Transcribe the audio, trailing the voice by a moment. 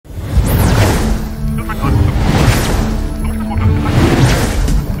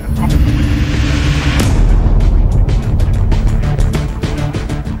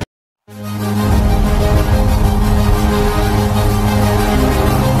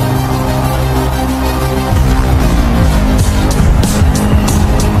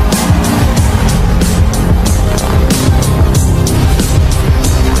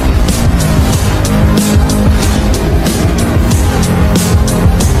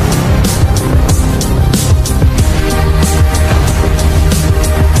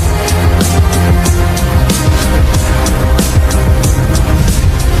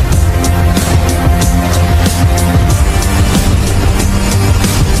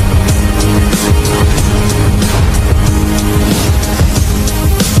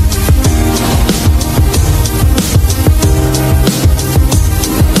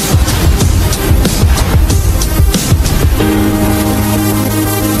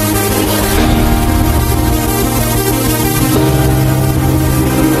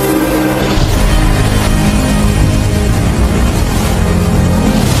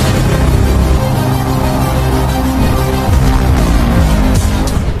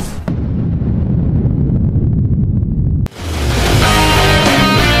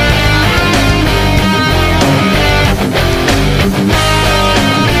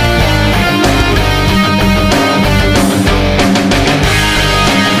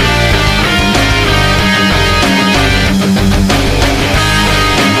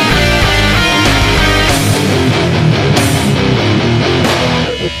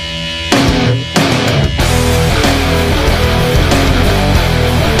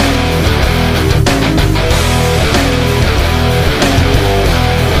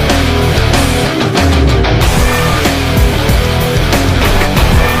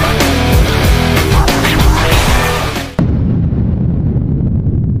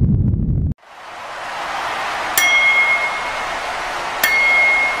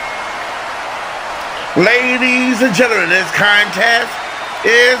Ladies and gentlemen, this contest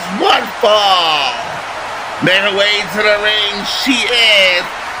is one fall. Making her way to the ring, she is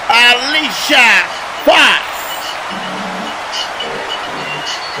Alicia Fox.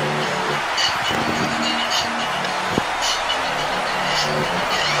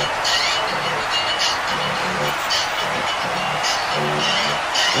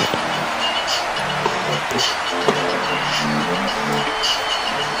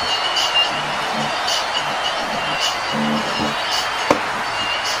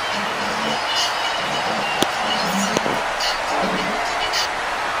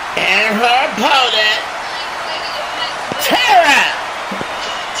 And her opponent, Tara.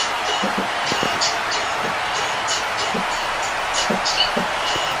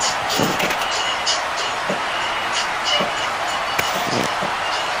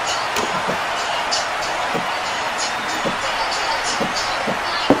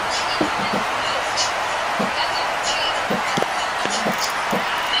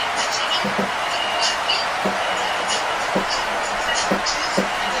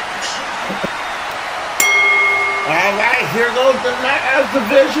 Alright, here goes the knockout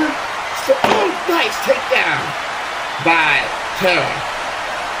division. So, nice takedown by Tara.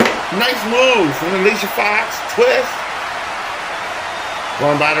 Nice move from Alicia Fox. Twist.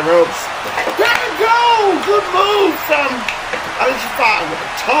 Going by the ropes. There we go! Good move from Alicia Fox with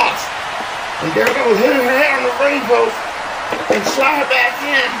a toss. And there goes, hitting her head on the ring post. And slide her back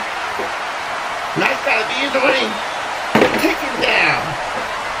in. Nice gotta be in the ring. Kicking down.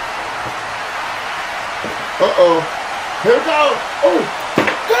 Uh-oh. Here we go. Oh,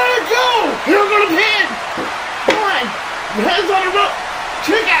 there we go. Here we go to pin. One. Hands on the rope.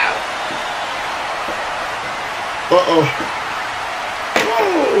 Check out. Uh-oh.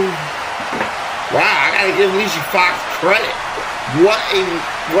 Whoa. Wow, I gotta give Alicia Fox credit. What a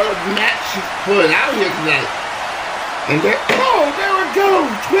match she's putting out here tonight. And there, there we go.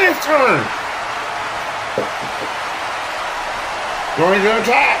 Twist turn. Going to the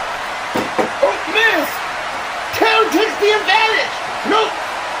top. Oh, miss. Tara takes the advantage. Nope.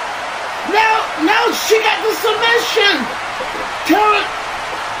 Now she got the submission. Tara,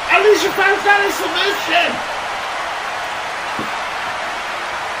 Alicia Fox got a submission.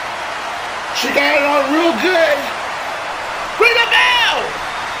 She got it on real good. Ring the bell.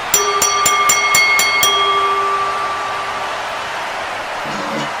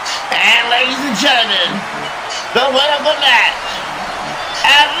 And ladies and gentlemen, the winner of the match,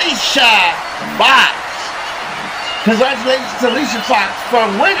 Alicia Fox. Congratulations to Alicia Fox for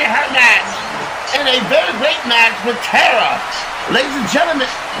winning her match in a very great match with Tara. Ladies and gentlemen,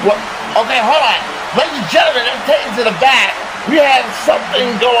 okay, hold on. Ladies and gentlemen, let's take it to the back. We have something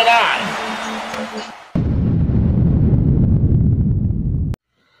going on.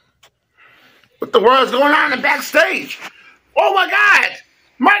 What the world's going on in the backstage? Oh my God!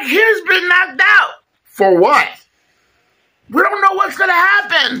 Mike here's been knocked out. For what? We don't know what's gonna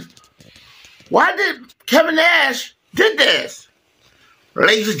happen. Why did Kevin Nash did this?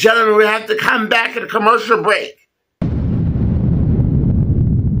 Ladies and gentlemen, we have to come back at a commercial break.